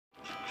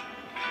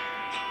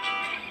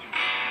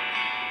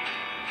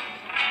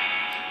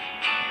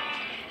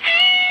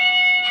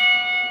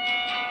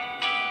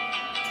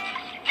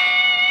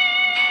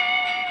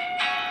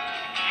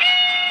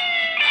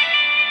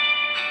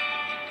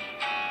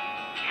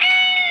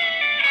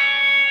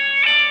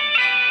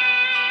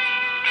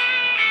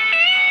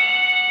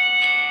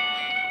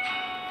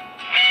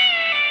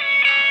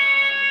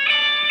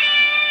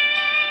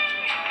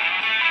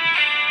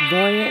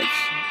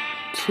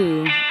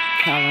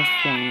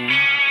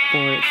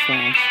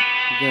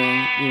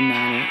the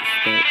United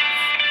States.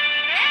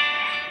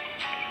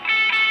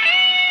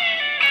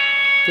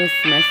 This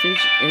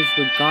message is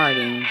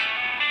regarding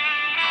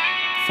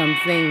some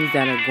things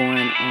that are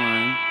going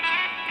on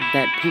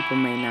that people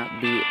may not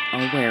be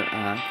aware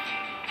of.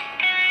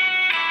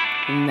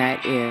 And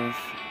that is,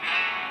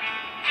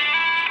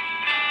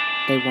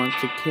 they want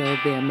to kill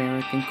the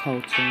American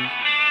culture,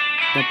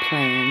 the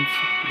plans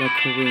the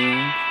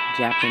Koreans,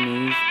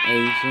 Japanese,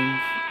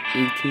 Asians,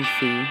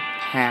 etc.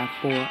 have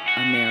for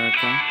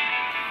America.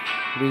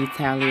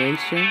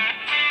 Retaliation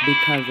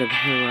because of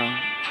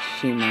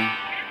Hiroshima.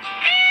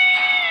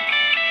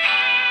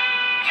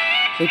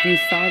 If you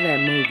saw that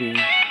movie,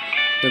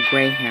 The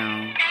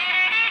Greyhound,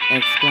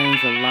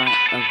 explains a lot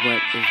of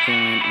what is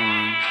going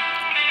on.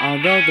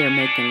 Although they're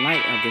making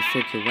light of the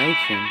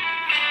situation,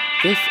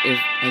 this is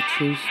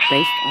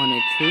based on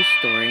a true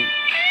story,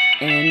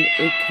 and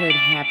it could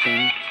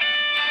happen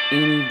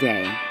any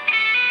day.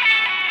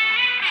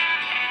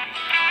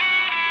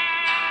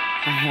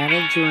 I had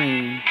a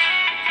dream,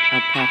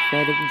 a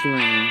prophetic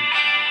dream,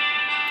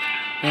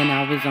 and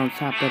I was on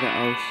top of the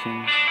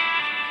ocean.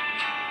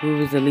 We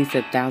was at least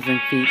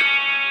 1,000 feet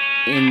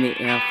in the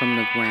air from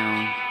the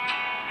ground,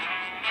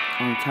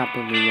 on top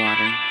of the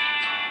water.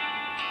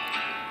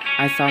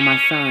 I saw my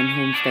son,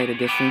 whom stayed a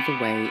distance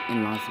away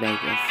in Las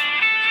Vegas.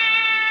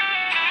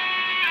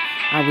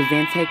 I was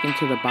then taken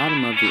to the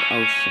bottom of the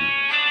ocean.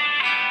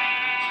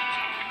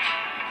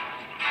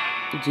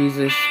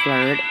 Jesus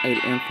flared an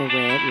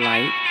infrared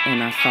light,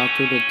 and I saw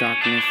through the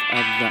darkness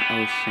of the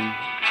ocean.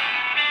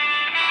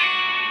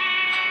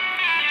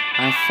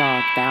 I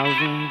saw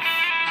thousands,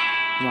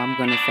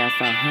 I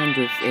saw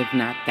hundreds, if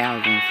not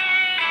thousands,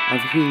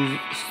 of huge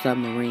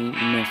submarine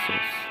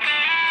missiles.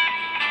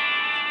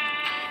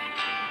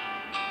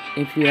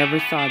 If you ever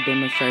saw a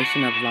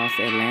demonstration of Los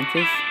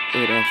Atlantis,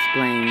 it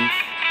explains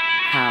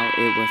how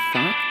it was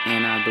sunk,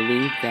 and I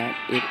believe that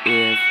it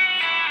is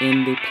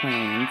in the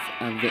plans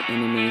of the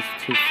enemies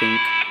to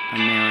sink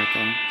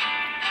America.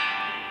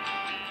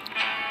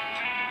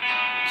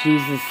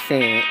 Jesus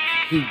said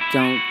he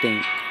don't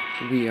think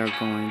we are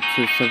going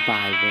to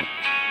survive it.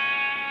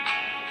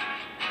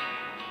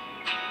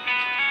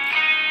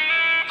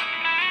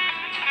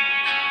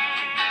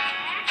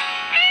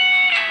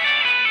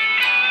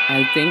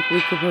 I think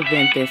we could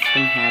prevent this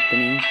from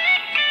happening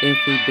if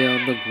we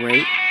build the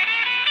Great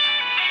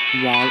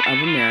Wall of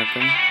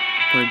America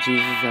for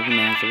Jesus of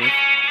Nazareth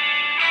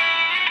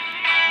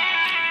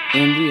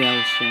in the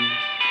ocean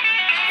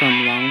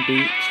from Long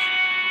Beach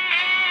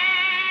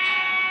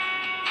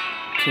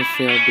to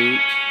Seal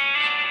Beach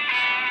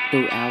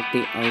throughout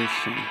the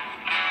ocean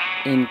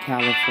in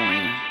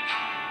California.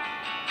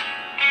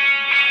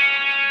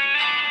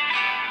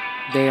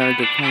 They are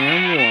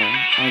declaring war,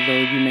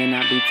 although you may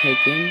not be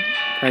taking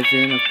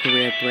President of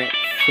Korea threat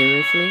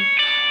seriously.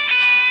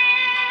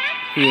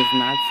 He is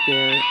not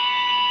scared,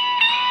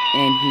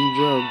 and he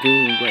will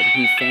do what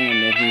he's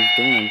saying that he's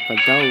doing. For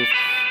those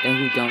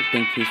who don't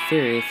think he's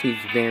serious, he's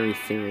very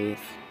serious.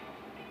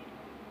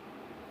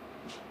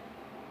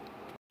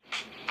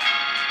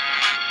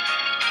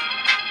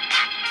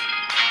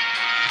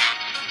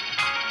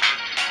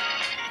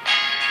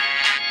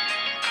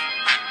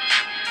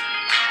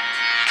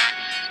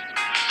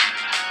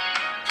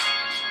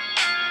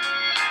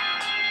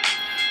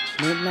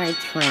 Midnight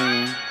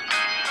train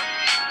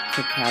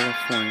to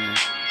California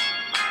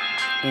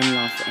in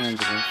Los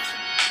Angeles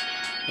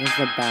is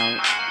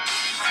about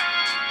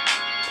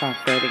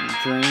prophetic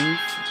dreams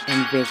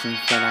and visions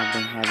that I've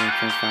been having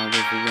since I was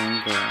a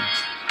young girl.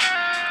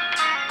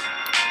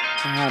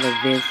 I had a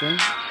vision,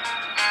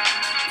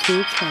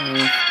 2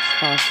 trains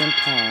crossing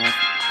paths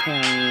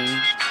carrying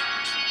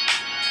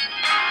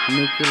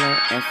nuclear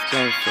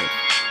explosives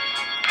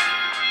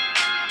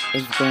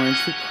is going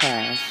to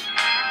crash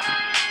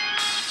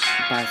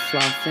by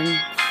Slauson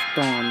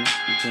Storm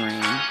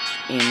Drain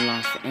in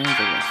Los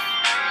Angeles.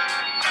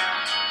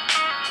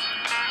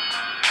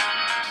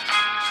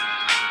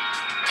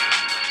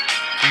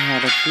 I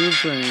had a few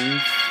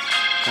dreams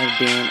of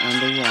being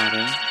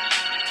underwater,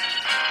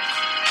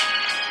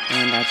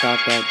 and I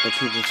thought that the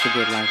people should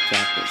get life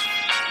jackets.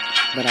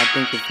 But I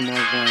think it's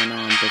more going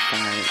on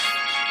besides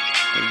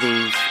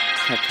these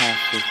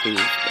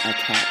catastrophes,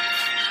 attacks.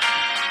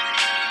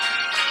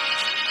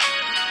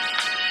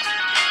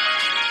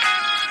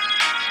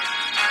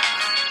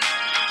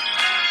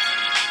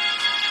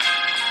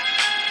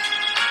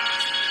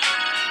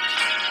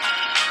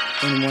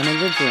 In one of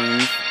the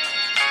dreams,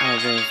 I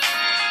was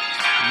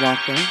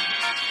walking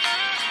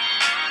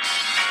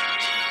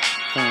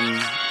from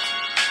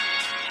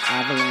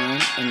Avalon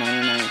and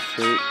 99th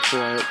Street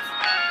towards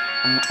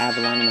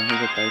Avalon and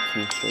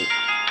 113th Street,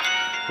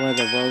 where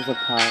the Rosa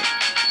Parks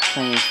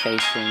train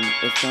station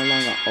is no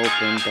longer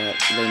open, but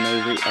they may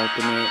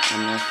reopen it.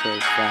 I'm not sure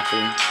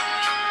exactly.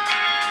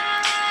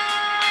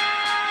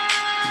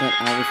 But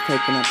I was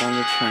taken up on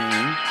the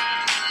train,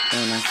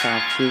 and I saw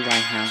a few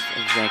White House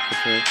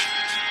executives.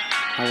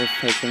 I was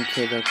taken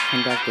to the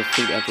conductor's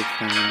seat of the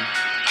train.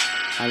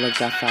 I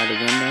looked outside the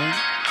window,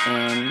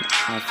 and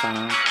I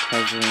saw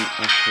President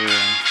of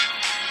Korea.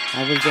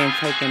 I was then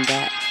taken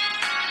back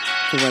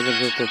to where the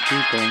group of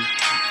people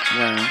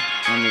were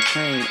on the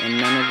train, and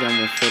none of them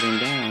were sitting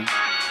down.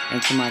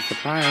 And to my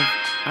surprise,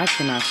 I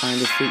could not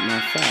find a seat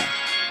myself.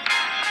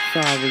 So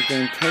I was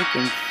then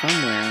taken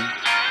somewhere,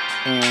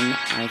 and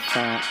I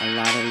saw a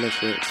lot of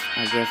liquids.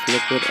 I guess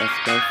liquid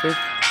explosives.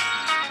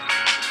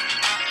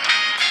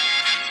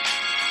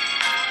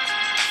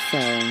 So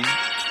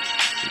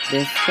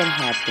this could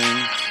happen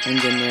in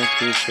the near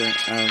future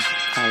of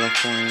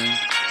California.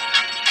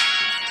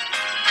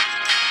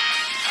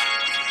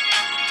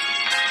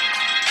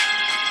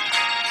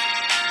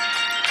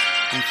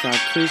 I saw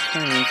 2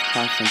 trains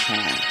crossing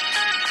paths,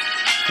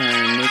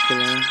 carrying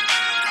nuclear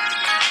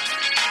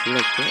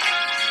liquid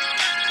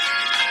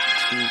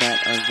that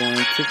are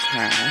going to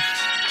crash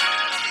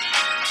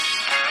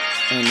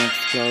and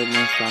explode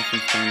most often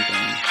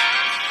someday.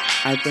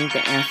 I think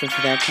the answer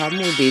to that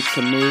problem would be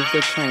to move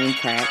the train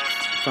tracks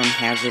from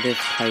hazardous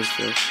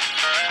places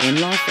in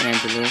Los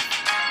Angeles,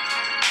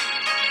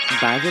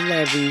 by the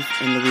levees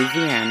in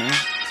Louisiana,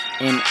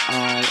 and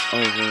all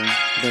over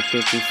the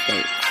 50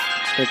 states.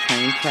 The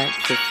train track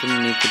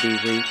system needs to be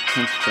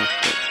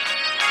reconstructed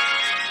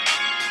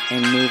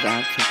and move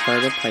out to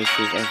further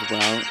places as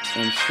well,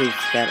 in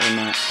streets that are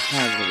not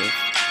hazardous,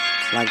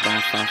 like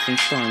by Boston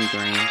Storm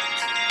Drain,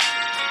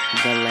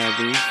 the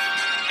levees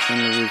in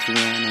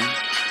Louisiana.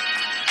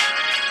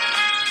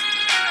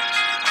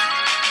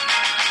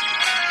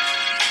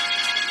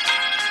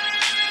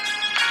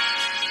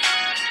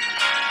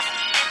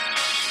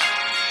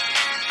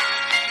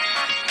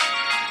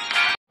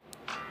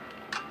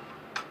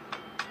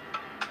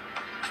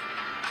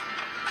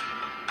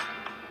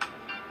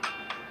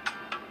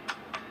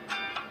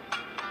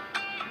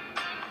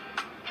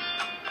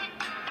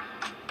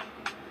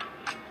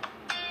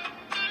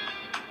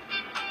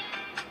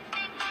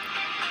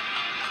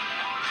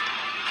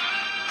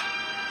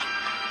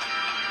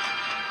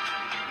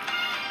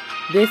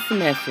 This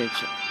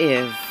message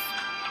is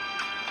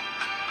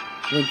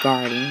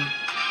regarding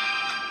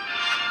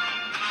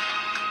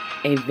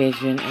a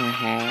vision I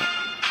had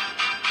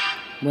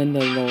when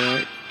the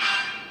Lord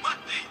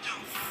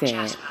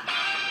said,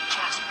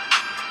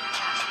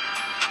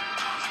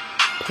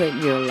 put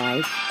your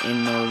life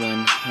in no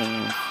one's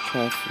hands,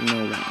 trust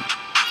no one.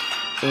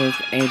 It was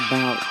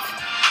about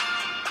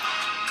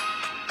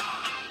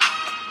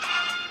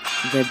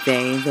the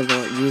day the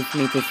Lord used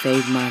me to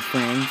save my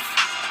friends.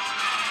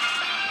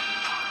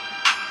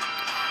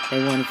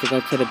 They wanted to go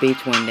to the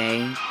beach one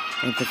day,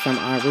 and for some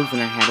odd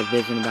reason I had a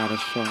vision about a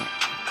shark.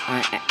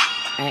 I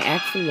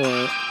asked the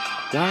Lord,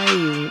 why are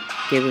you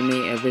giving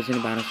me a vision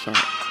about a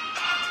shark?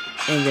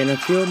 And then a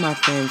few of my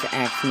friends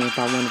asked me if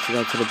I wanted to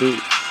go to the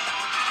beach.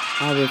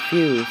 I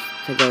refused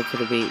to go to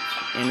the beach,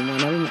 and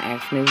one of them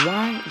asked me,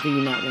 why do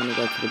you not want to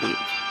go to the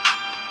beach?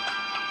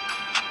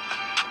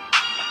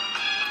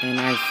 And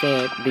I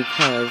said,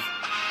 because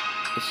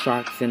the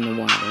shark's in the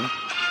water.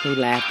 He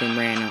laughed and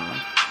ran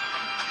off.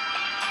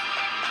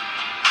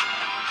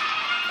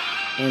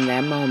 In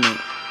that moment,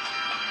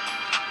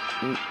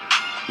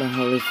 the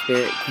Holy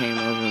Spirit came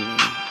over me,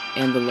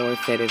 and the Lord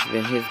said it's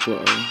been His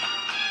glory.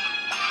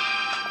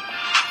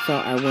 So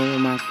I went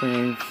with my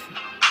friends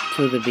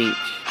to the beach.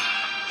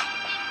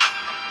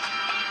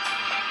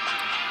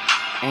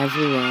 As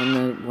we were on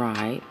the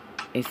ride,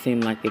 it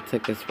seemed like it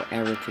took us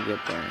forever to get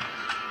there.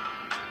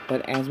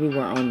 But as we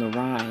were on the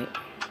ride,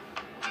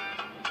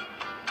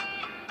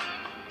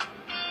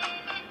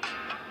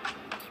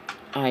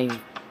 I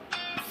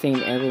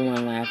seen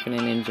everyone laughing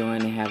and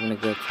enjoying and having a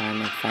good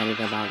time, excited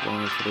about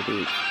going to the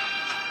beach.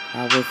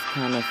 I was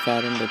kind of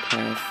sad and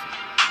depressed,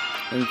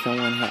 and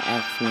someone had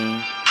asked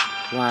me,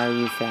 why are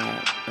you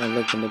sad or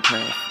looking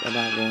depressed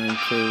about going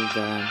to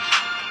the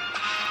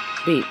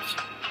beach?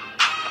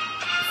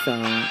 So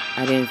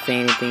I didn't say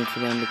anything to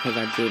them because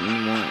I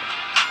didn't want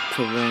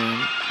to ruin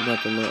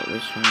what the Lord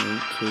was trying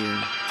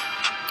to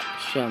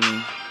show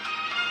me.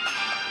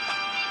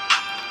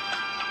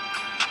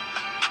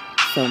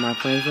 So my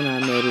friends and I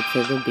made it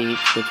to the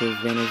beach, which was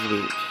Venice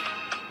Beach,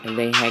 and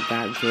they had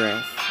got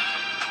dressed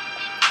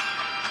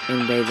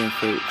in bathing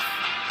suits,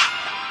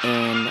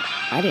 and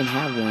I didn't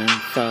have one,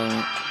 so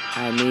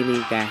I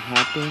immediately got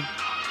happy.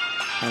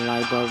 A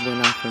light bulb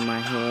went off in my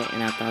head,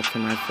 and I thought to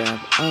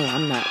myself, oh,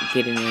 I'm not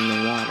getting in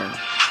the water.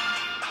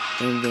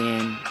 And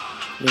then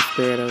the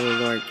Spirit of the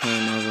Lord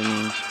came over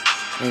me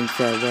and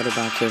said, what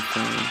about your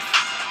friends?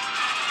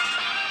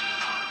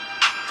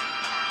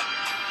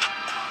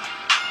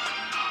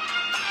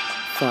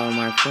 So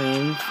my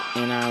friends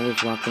and I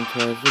was walking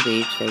towards the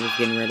beach. They was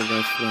getting ready to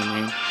go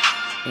swimming.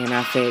 And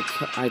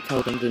I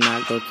told them, do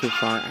not go too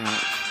far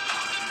out.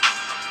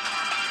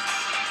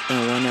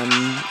 And one of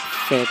them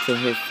said to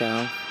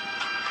himself,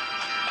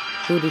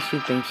 who does she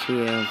think she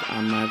is,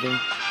 our mother?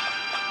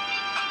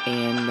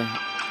 And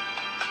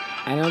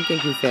I don't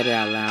think he said it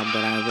out loud,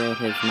 but I read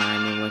his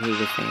mind and what he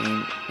was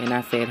saying. And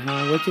I said,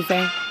 what'd you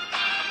say?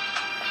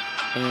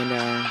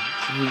 And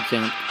he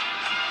jumped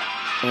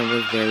and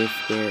was very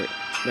scared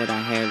that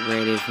I had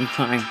read his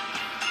mind.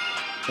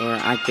 or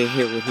I could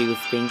hear what he was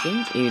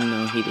thinking, even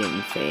though he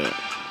didn't say it.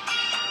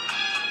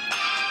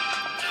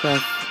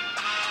 Trust,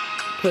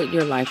 put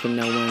your life in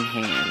no one's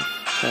hands.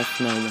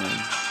 Trust no one.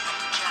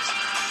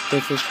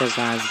 This is for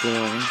God's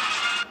glory.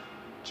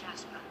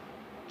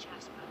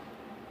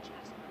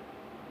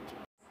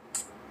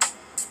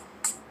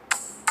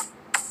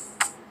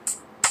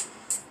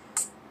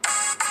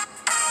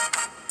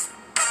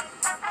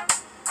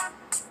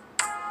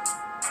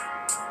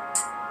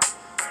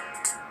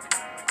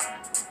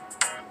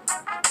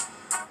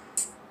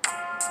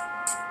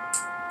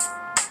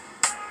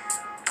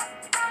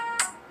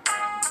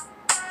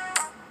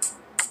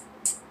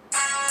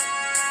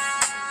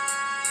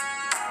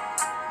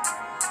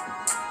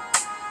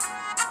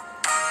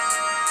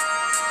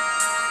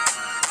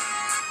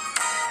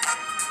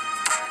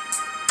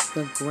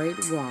 The Great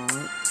Wall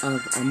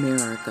of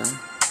America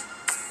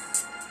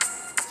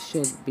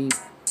should be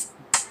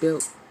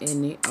built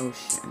in the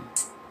ocean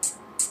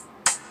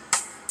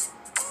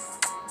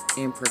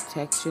in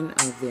protection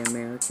of the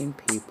American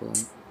people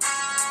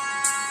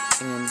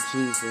and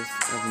Jesus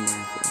of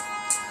Nazareth.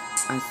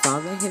 I saw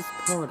that his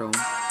portal,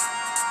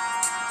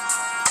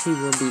 he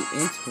will be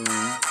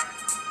entering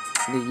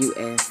the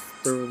U.S.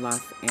 through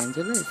Los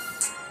Angeles.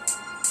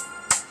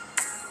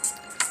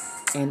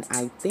 And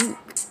I think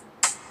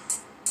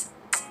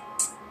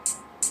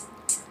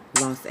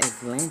Los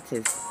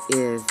Atlantis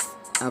is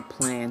a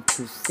plan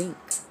to sink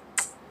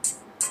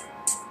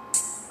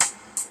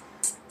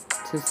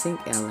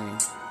LA.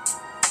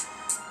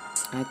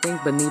 I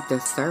think beneath the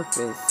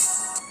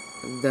surface,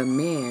 the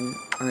men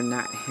are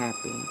not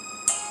happy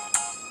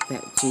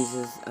that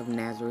Jesus of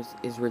Nazareth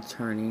is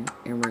returning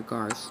in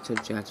regards to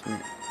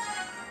judgment.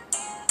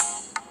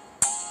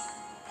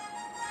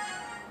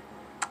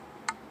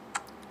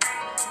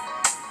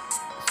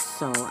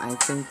 So I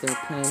think they're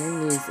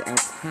planning these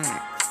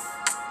attacks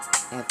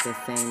at the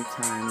same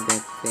time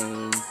that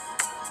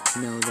they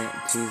know that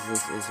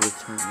Jesus is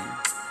returning.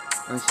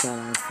 Or shall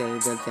I say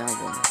the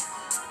devil.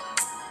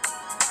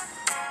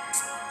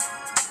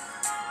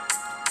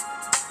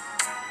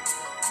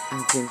 I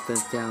think the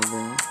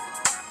devil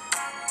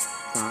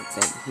thought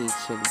that he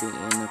should be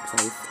in the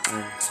place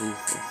of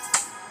Jesus.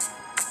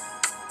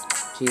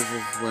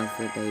 Jesus was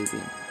the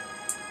baby.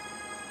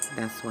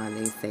 That's why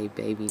they say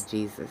baby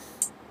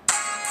Jesus.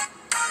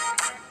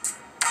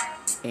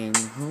 And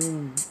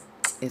whom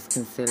is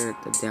considered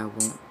the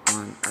devil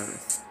on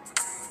earth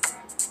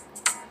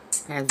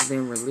has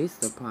been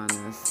released upon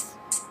us.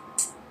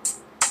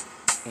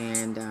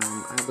 And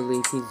I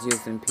believe he's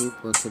using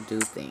people to do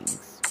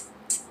things.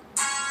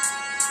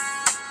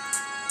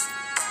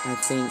 I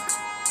think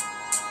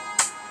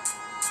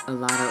a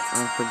lot of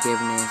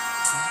unforgiveness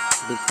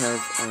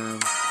because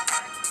of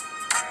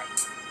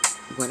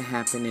what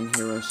happened in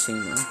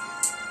Hiroshima,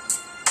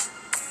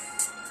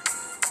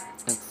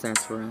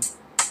 etc.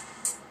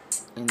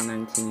 in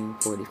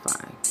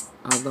 1945.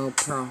 Although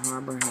Pearl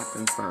Harbor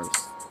happened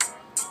first.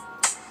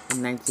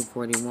 In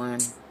 1941,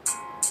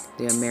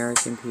 the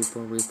American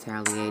people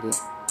retaliated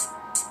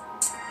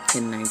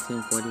in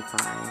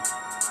 1945.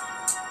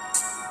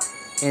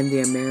 And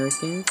the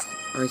Americans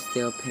are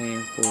still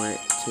paying for it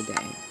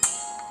today.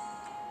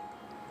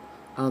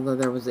 Although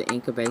there was an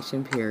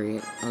incubation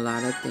period, a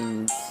lot of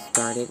things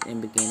started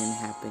and began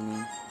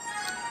happening.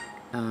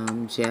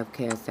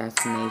 JFK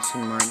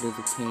assassination, Martin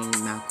Luther King,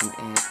 Malcolm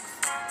X.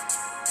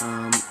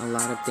 A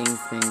lot of things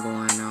been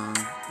going on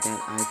that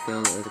I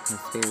feel is a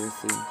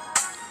conspiracy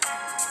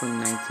from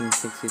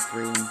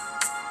 1963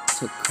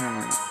 to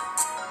current.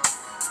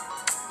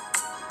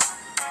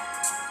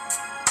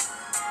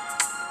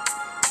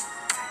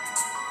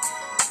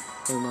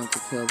 They want to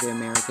kill the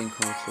American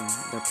culture.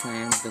 The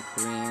plans the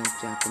Koreans,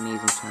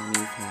 Japanese, and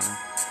Chinese have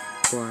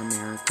for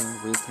America,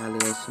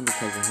 retaliation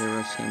because of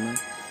Hiroshima.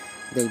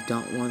 They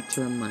don't want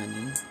your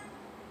money.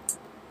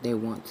 They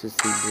want to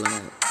see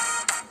blood.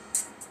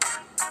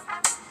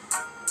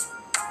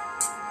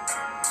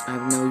 I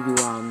know you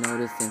all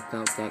noticed and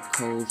felt that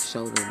cold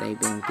shoulder they've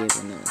been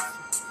giving us.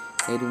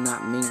 They do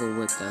not mingle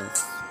with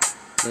us.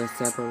 They're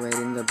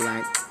separating the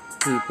black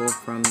people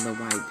from the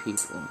white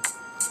people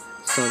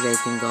so they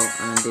can go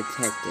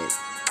undetected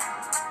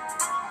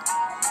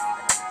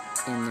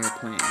in their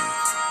plans.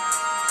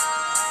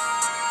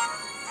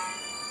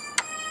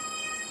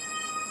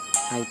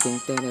 I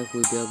think that if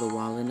we build a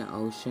wall in the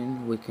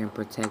ocean, we can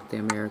protect the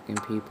American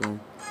people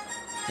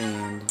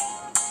and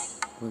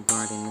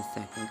regarding the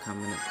second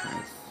coming of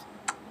Christ.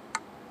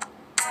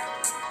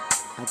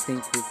 I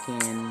think we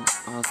can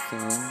also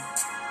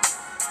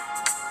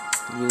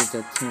use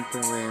a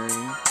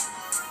temporary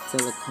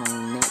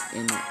silicone net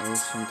in the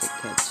ocean to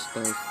catch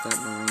those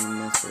submarine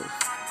missiles.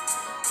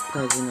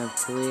 President of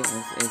Korea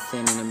is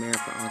sending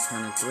America all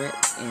kind of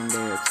threats, and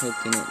they're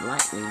taking it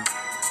lightly.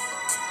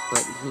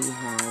 But he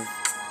has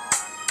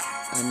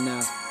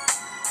enough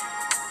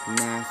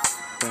mass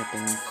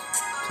weapons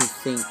to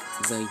sink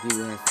the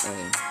USA.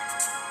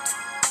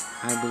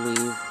 I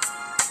believe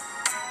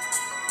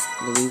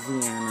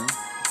Louisiana,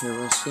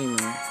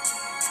 Hiroshima,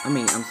 I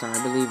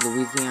believe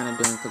Louisiana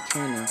during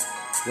Katrina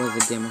was a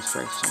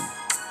demonstration.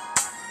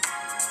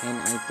 And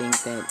I think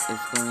that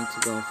it's going to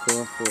go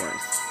full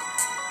force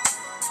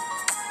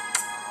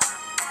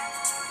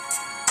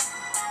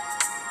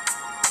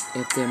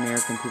if the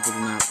American people do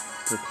not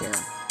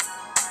prepare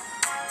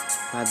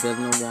by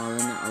building a wall in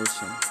the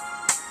ocean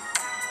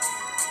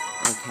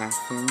or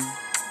casting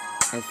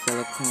a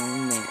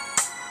silicone net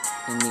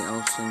in the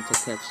ocean to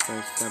catch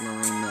their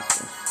submarine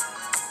missiles.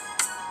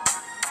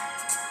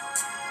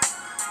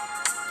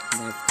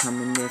 That's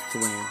coming this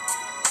way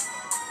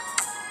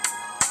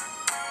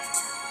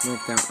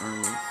with their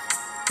armies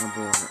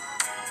aboard,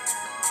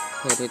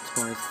 headed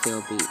towards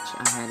Seal Beach.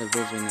 I had a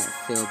vision at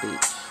Seal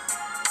Beach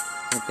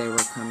that they were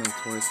coming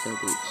towards Seal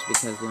Beach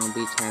because Long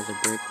Beach has a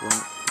brick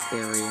rock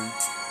barrier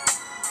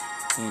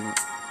in it.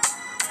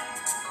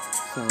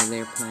 So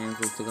their plans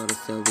is to go to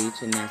Seal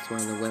Beach, and that's where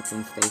the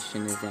weapons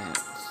station is at.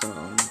 So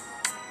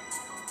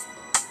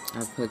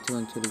I've put two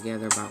and two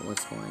together about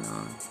what's going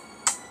on.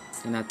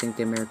 And I think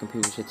the American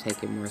people should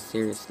take it more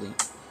seriously.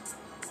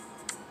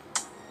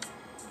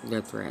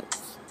 Their threats.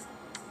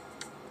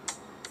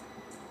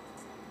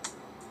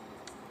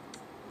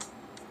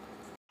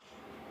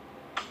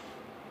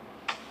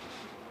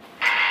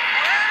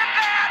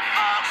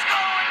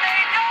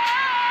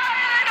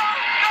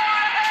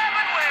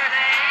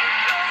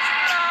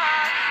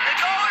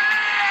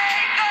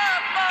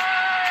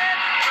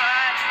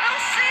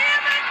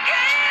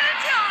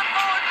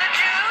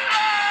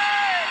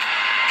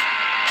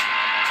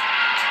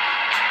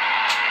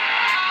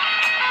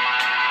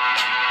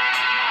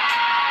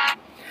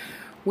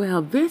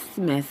 Well, this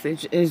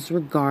message is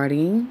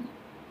regarding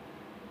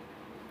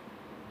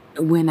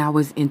when I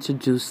was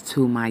introduced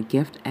to my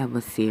gift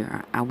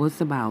Elvisir. I was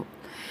about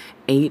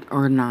 8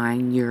 or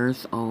 9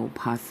 years old,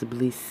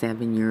 possibly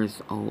 7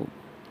 years old.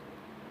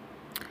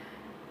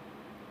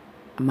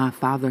 My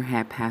father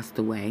had passed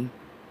away,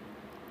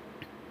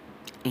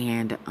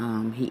 and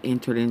he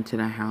entered into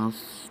the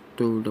house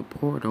through the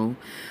portal.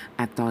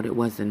 I thought it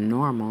wasn't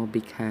normal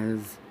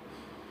because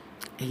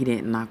he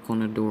didn't knock on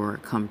the door or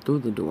come through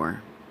the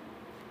door.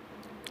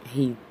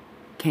 He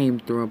came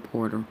through a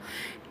portal,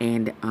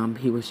 and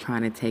he was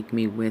trying to take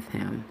me with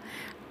him.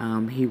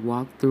 He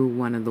walked through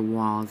one of the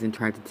walls and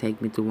tried to take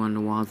me through one of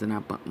the walls, and I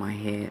bumped my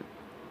head.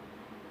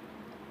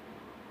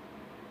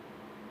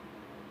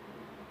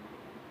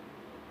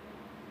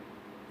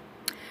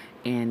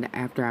 And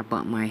after I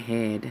bumped my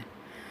head,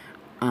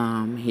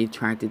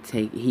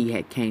 he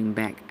had came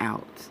back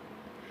out.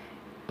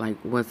 Like,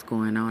 what's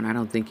going on? I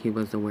don't think he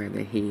was aware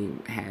that he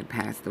had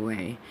passed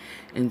away.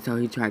 And so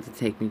he tried to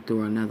take me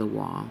through another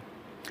wall.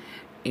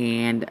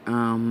 And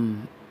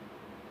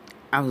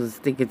I was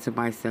thinking to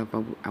myself,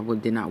 I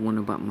did not want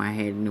to bump my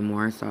head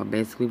anymore. So I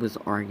basically was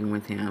arguing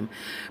with him.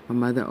 My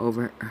mother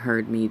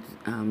overheard me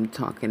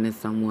talking to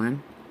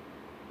someone.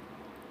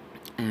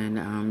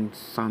 And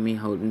saw me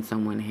holding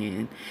someone's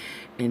hand.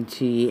 And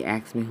she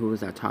asked me who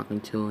was I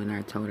talking to. And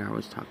I told her I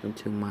was talking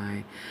to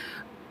my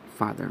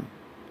father.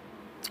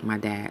 My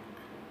dad,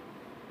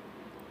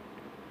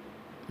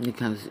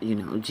 because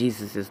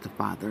Jesus is the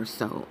Father.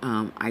 So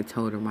I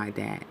told her my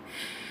dad,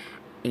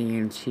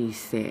 and she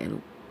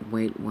said,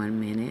 "Wait 1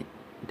 minute,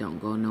 don't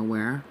go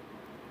nowhere."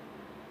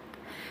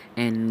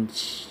 And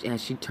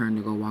as she turned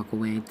to go walk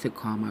away to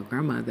call my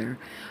grandmother,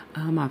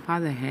 my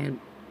father had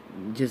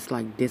just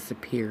like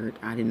disappeared.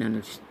 I didn't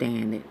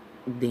understand it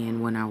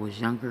then when I was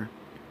younger.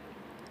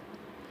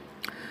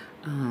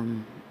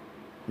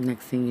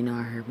 Next thing you know,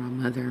 I heard my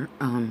mother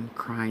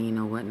crying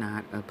or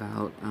whatnot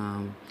about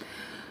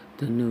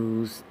the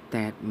news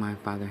that my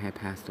father had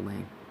passed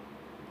away.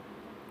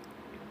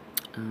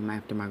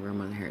 After my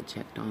grandmother had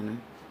checked on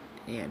him,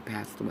 he had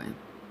passed away.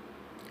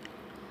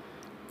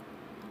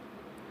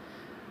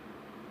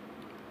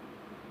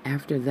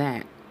 After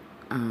that,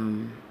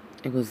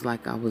 it was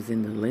like I was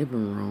in the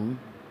living room,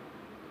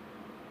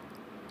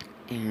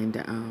 and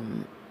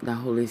the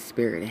Holy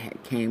Spirit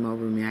had came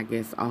over me. I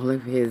guess all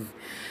of his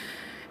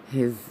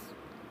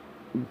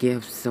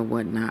gifts or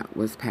whatnot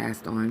was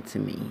passed on to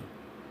me.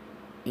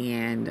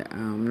 And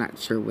I'm not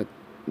sure what,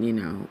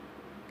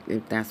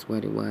 if that's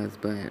what it was,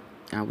 but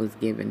I was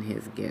given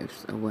his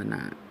gifts or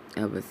whatnot,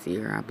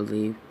 Elvisir, I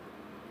believe.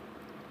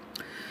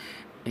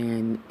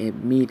 And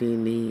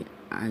immediately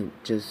I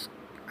just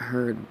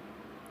heard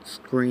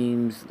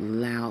screams,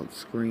 loud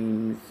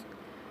screams.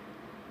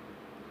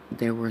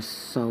 They were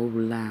so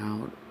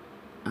loud.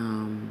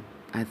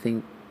 I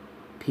think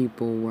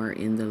people were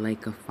in the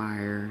lake of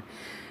fire.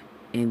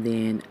 And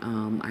then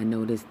I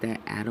noticed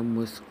that Adam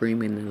was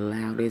screaming the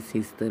loudest.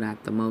 He stood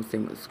out the most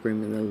and was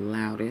screaming the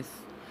loudest.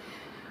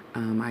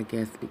 I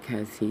guess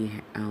because he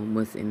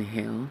was in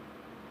hell.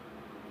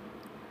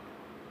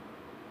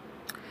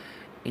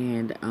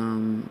 And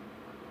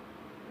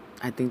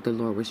I think the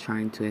Lord was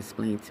trying to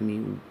explain to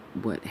me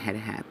what had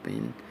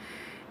happened.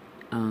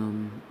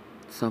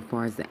 So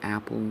far as the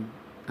apple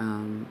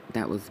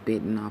that was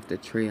bitten off the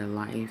tree of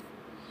life,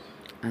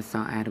 I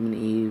saw Adam and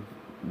Eve.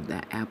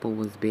 The apple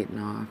was bitten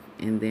off,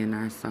 and then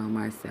I saw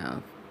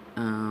myself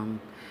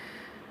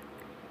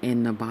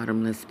in the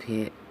bottomless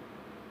pit,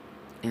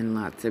 and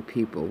lots of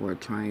people were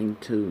trying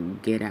to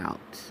get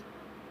out.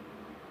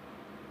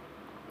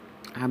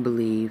 I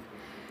believe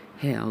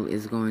hell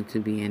is going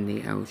to be in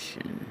the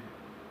ocean.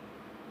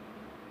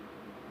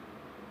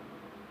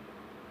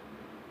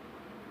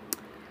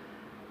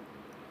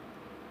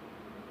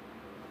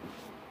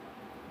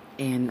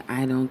 And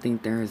I don't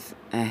think there's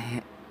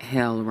a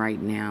hell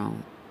right now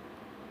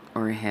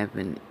or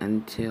heaven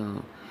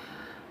until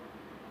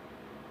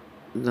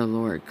the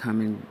Lord come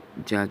and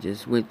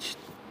judges, which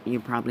you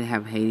probably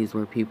have Hades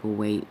where people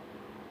wait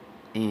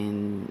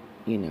and,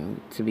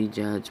 to be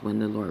judged when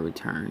the Lord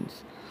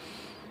returns.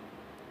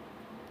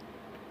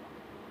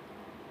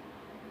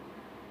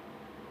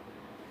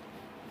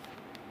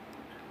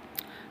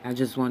 I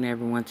just want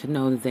everyone to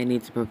know that they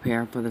need to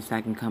prepare for the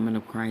second coming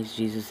of Christ.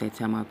 Jesus said,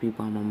 tell my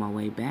people I'm on my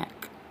way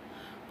back.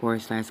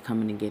 /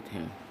 coming to get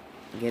him.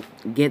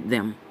 Get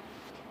them.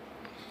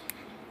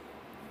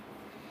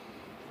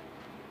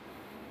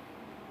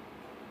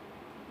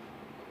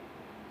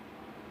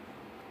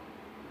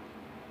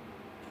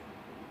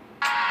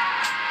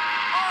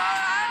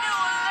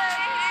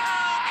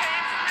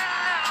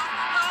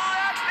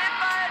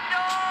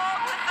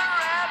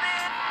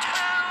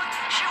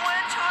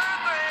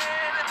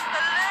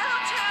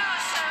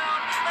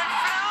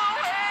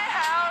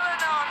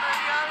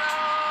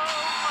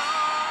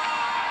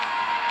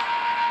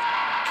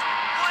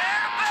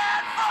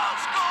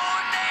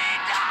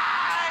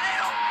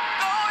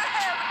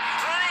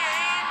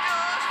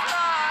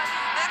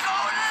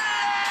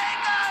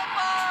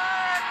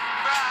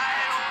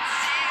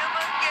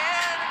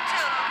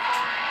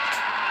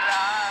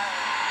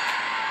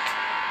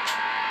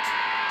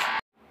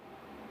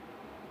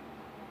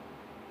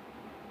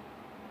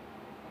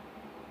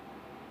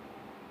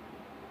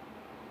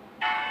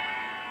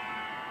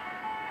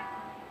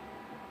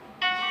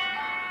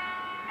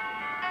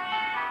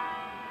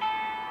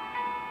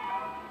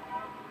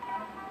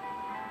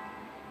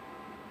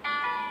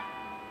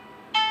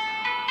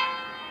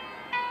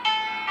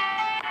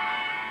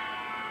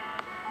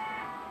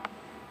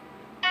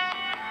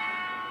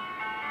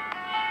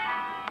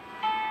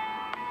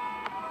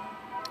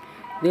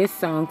 This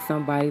song,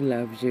 Somebody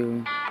Loves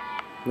You,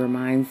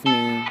 reminds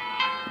me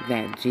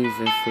that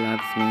Jesus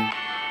loves me.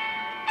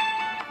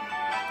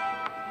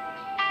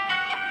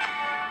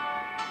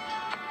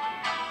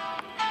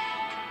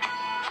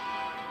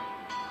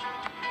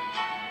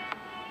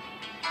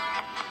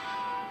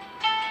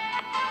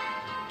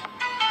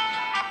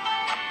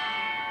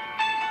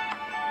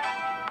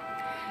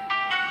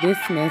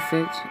 This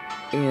message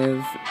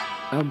is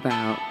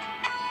about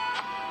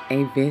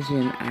a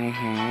vision I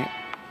had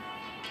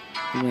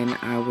when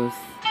I was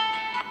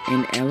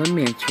in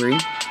elementary,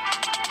 and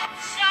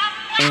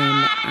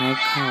I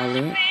call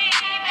it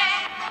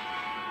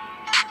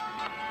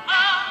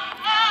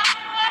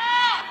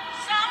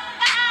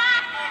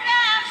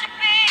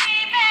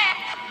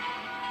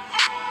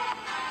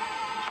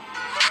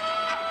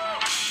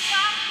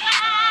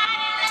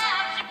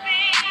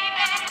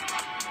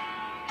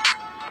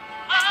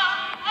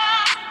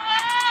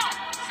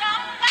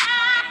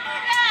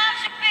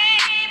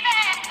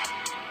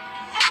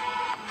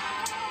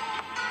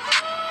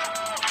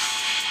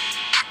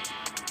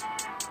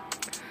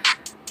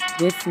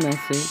this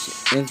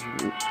message is,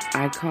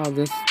 I call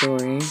this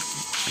story,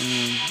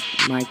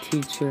 My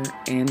Teacher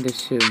and the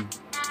Shoe.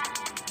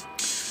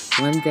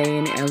 One day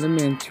in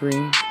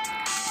elementary,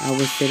 I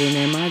was sitting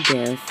at my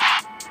desk,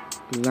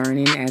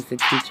 learning as the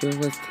teacher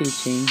was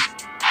teaching,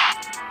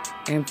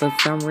 and for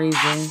some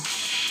reason,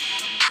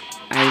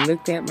 I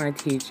looked at my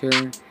teacher,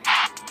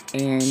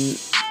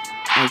 and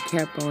I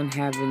kept on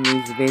having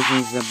these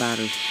visions about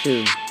a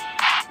shoe.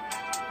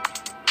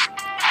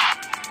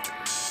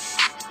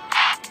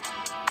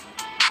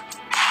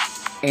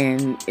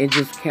 And it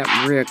just kept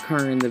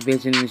reoccurring, the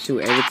vision in the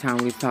shoe, every time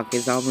we talk.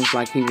 It's almost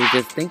like he was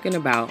just thinking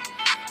about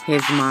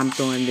his mom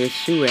throwing this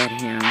shoe at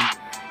him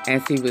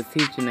as he was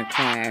teaching the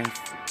class.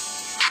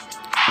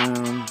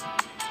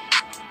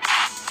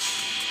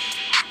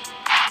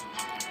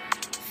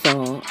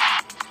 So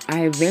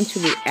I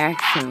eventually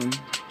asked him,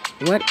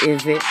 what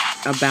is it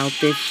about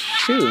this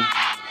shoe?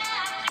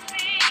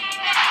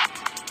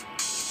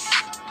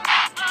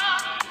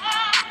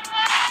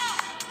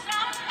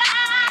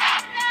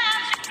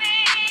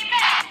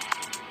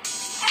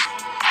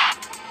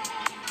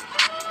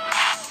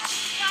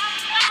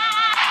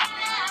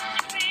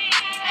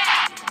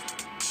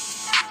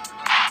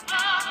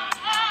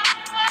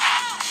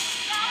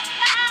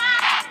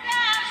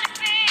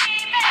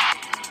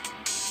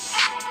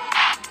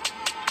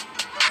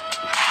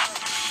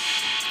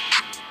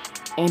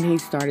 And he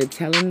started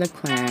telling the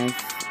class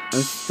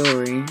a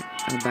story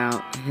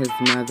about his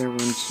mother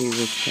when she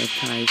would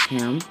chastise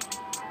him.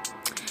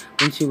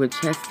 When she would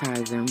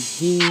chastise him,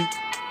 he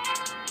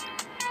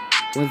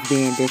was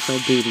being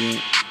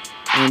disobedient.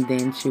 And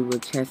then she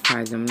would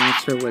chastise him. I'm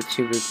not sure what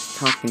she was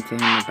talking to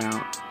him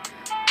about.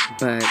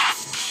 But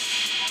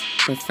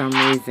for some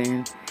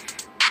reason,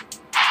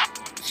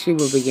 she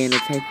would begin to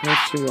take her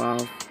shoe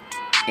off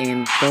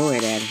and throw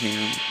it at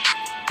him.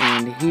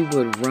 And he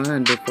would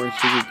run before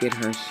she would get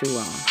her shoe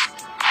off.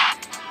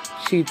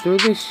 She threw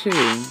the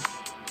shoe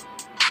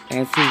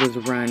as he was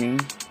running,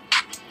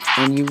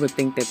 And you would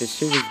think that the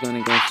shoe was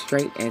going to go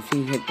straight as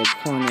he hit the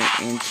corner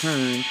and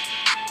turned.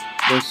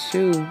 The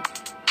shoe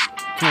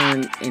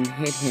turned and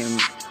hit him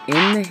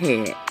in the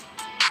head.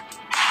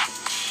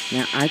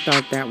 Now, I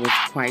thought that was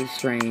quite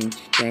strange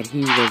that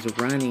he was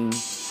running,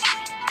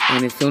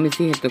 and as soon as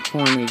he hit the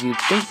corner, you'd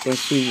think that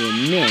she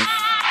would miss,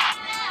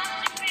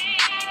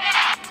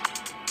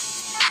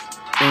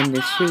 and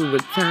the shoe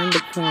would turn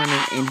the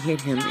corner and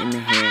hit him in the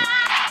head.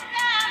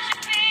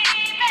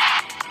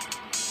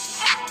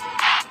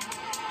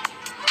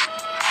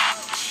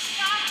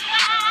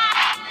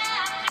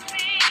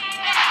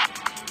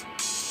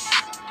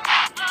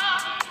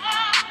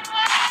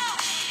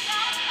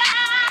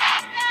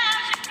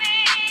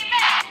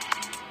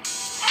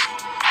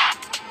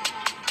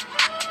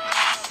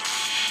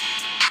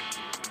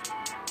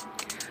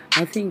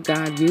 I think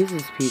God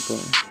uses people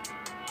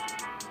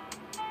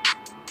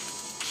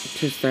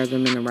to stir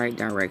them in the right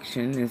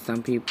direction, and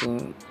some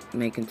people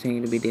may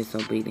continue to be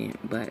disobedient,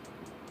 but,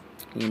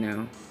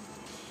 you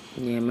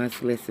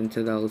must listen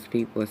to those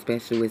people,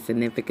 especially with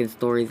significant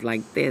stories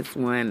like this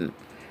one.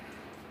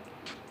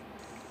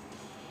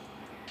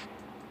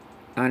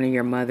 Honor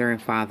your mother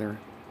and father.